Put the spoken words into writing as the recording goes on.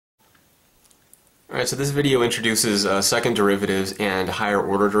Alright, so this video introduces second derivatives and higher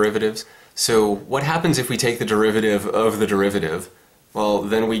order derivatives. So what happens if we take the derivative of the derivative? Well,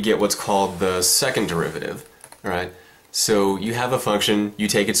 then we get what's called the second derivative. Alright, so you have a function, you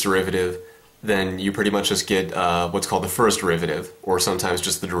take its derivative, then you pretty much just get what's called the first derivative, or sometimes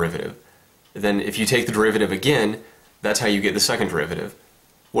just the derivative. Then if you take the derivative again, that's how you get the second derivative.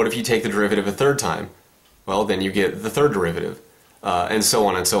 What if you take the derivative a third time? Well, then you get the third derivative, and so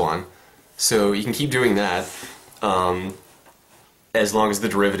on and so on. So you can keep doing that as long as the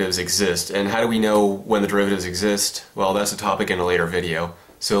derivatives exist. And how do we know when the derivatives exist? Well, that's a topic in a later video,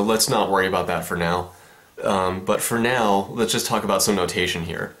 so let's not worry about that for now. But for now, let's just talk about some notation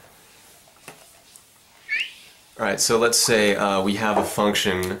here. Alright, so let's say we have a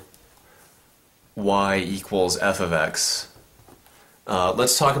function y equals f of x.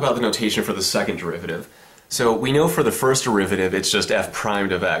 Let's talk about the notation for the second derivative. So we know for the first derivative it's just f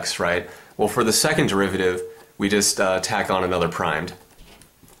primed of x, right? Well, for the second derivative we just tack on another primed.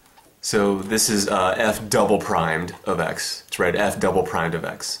 So this is f double primed of x. It's read f double primed of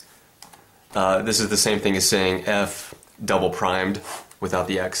x. This is the same thing as saying f double primed without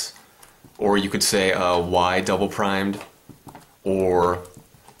the x. Or you could say y double primed or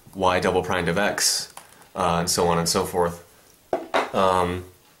y double primed of x, and so on and so forth.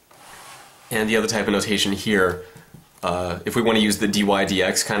 And the other type of notation here, if we want to use the dy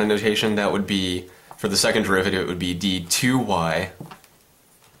dx kind of notation, that would be, for the second derivative, it would be d2y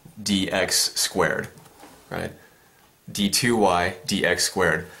dx squared, right? d2y dx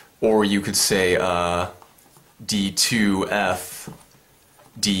squared. Or you could say d2f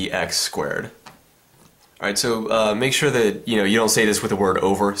dx squared. Alright, so make sure that you don't say this with the word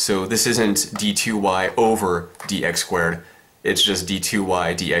over. So this isn't d2y over dx squared, it's just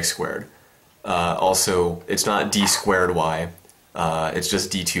d2y dx squared. Also, it's not d squared y, it's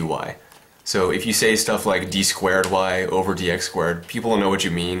just d2y. So if you say stuff like d squared y over dx squared, people will know what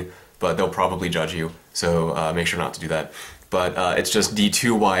you mean, but they'll probably judge you, so make sure not to do that. But it's just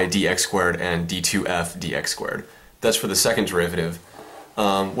d2y dx squared and d2f dx squared. That's for the second derivative.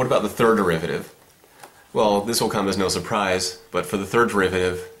 What about the third derivative? Well, this will come as no surprise, but for the third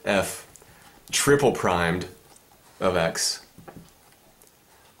derivative, f triple primed of x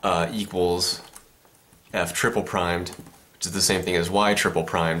equals f triple primed, which is the same thing as y triple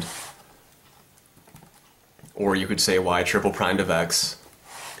primed, or you could say y triple primed of x.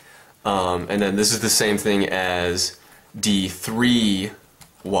 And then this is the same thing as d3y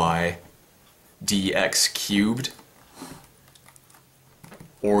dx cubed,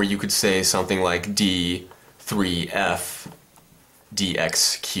 or you could say something like d3f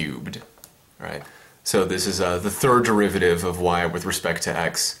dx cubed, right? So this is the third derivative of y with respect to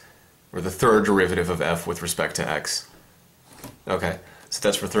x, or the third derivative of f with respect to x. Okay, so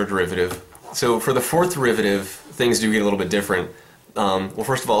that's for third derivative. So for the fourth derivative, things do get a little bit different. Well,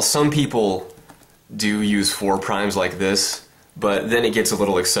 first of all, some people do use 4 primes like this, but then it gets a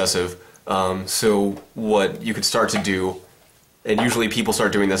little excessive. So what you could start to do, and usually people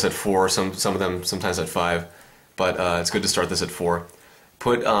start doing this at 4, some of them sometimes at 5, but it's good to start this at 4.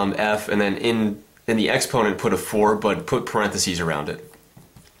 Put f, and then in the exponent put a 4, but put parentheses around it.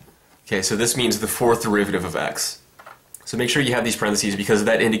 Okay, so this means the fourth derivative of x. So make sure you have these parentheses because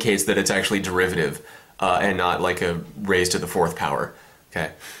that indicates that it's actually derivative and not like a raised to the fourth power.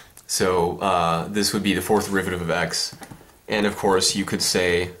 Okay, so this would be the fourth derivative of x, and of course you could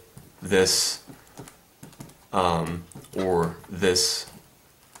say this or this.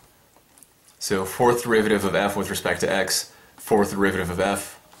 So fourth derivative of f with respect to x, fourth derivative of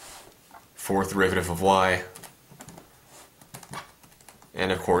f, fourth derivative of y,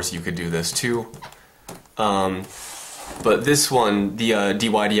 and of course you could do this too. But this one, the dy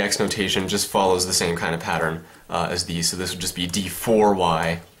dx notation, just follows the same kind of pattern as these. So this would just be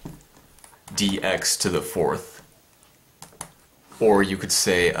d4y dx to the fourth. Or you could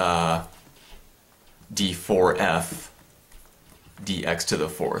say d4f dx to the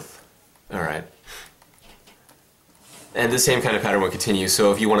fourth. Alright. And the same kind of pattern would continue.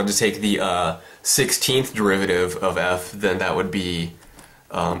 So if you wanted to take the 16th derivative of f, then that would be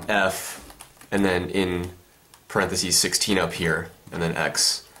f, and then in parentheses 16 up here, and then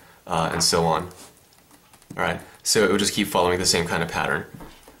x, and so on. Alright, so it would just keep following the same kind of pattern.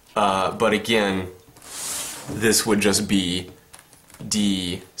 But again, this would just be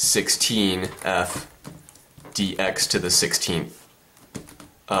d16f dx to the 16th,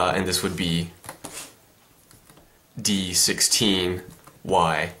 and this would be d16y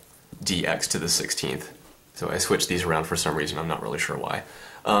dx to the 16th. So I switched these around for some reason, I'm not really sure why.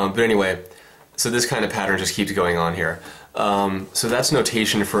 But anyway, So this kind of pattern just keeps going on here. So that's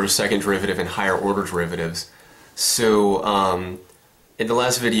notation for second derivative and higher order derivatives. So in the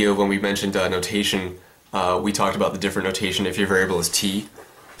last video when we mentioned notation, we talked about the different notation if your variable is t.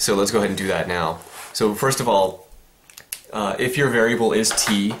 So let's go ahead and do that now. So first of all, if your variable is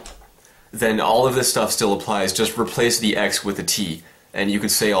t, then all of this stuff still applies. Just replace the x with a t, and you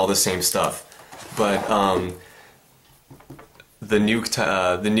could say all the same stuff. But the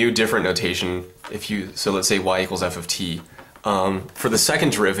new different notation, so let's say y equals f of t. For the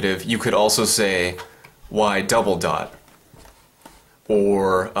second derivative, you could also say y double dot,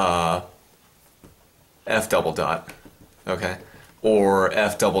 or f double dot, okay, or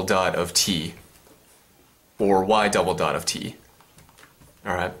f double dot of t, or y double dot of t.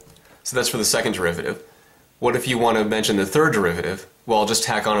 All right, so that's for the second derivative. What if you want to mention the third derivative? Well, I'll just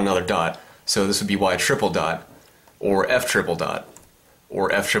tack on another dot. So this would be y triple dot, or f triple dot,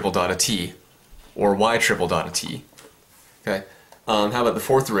 or f triple dot of t, or y triple dot of t. Okay. How about the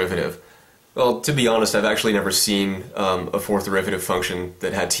fourth derivative? Well, to be honest, I've actually never seen a fourth derivative function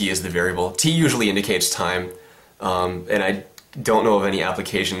that had t as the variable. T usually indicates time, and I don't know of any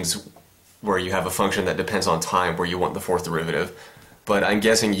applications where you have a function that depends on time where you want the fourth derivative. But I'm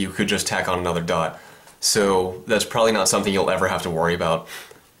guessing you could just tack on another dot. So that's probably not something you'll ever have to worry about.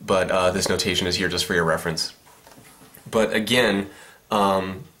 But this notation is here just for your reference. But again,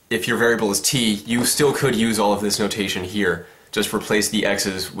 if your variable is t, you still could use all of this notation here. Just replace the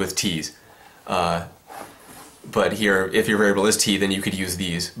x's with t's. But here, if your variable is t, then you could use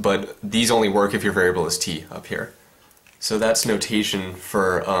these. But these only work if your variable is t up here. So that's notation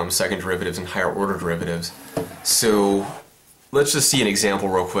for second derivatives and higher order derivatives. So let's just see an example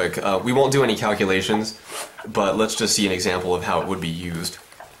real quick. We won't do any calculations, but let's just see an example of how it would be used.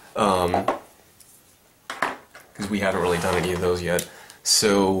 Because we haven't really done any of those yet.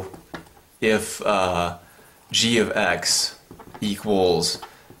 So if g of x equals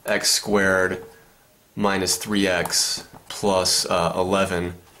x squared minus 3x plus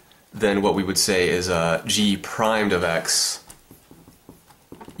 11, then what we would say is g primed of x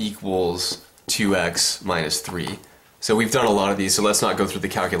equals 2x minus 3. So we've done a lot of these, so let's not go through the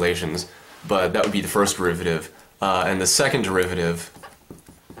calculations, but that would be the first derivative. And the second derivative,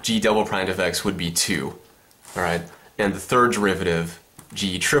 g double primed of x, would be 2. All right? And the third derivative,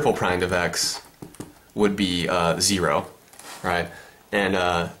 g triple primed of x, would be 0. Right? And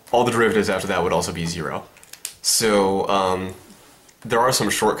all the derivatives after that would also be 0. So there are some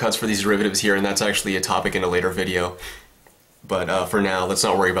shortcuts for these derivatives here, and that's actually a topic in a later video. But for now, let's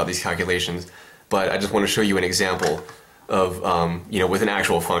not worry about these calculations. But I just want to show you an example of, with an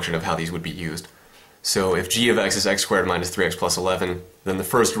actual function of how these would be used. So if g of x is x squared minus 3x plus 11, then the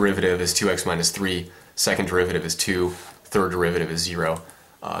first derivative is 2x minus 3, second derivative is 2, third derivative is 0,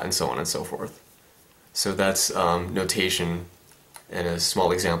 and so on and so forth. So that's notation and a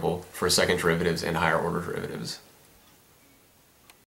small example for second derivatives and higher order derivatives.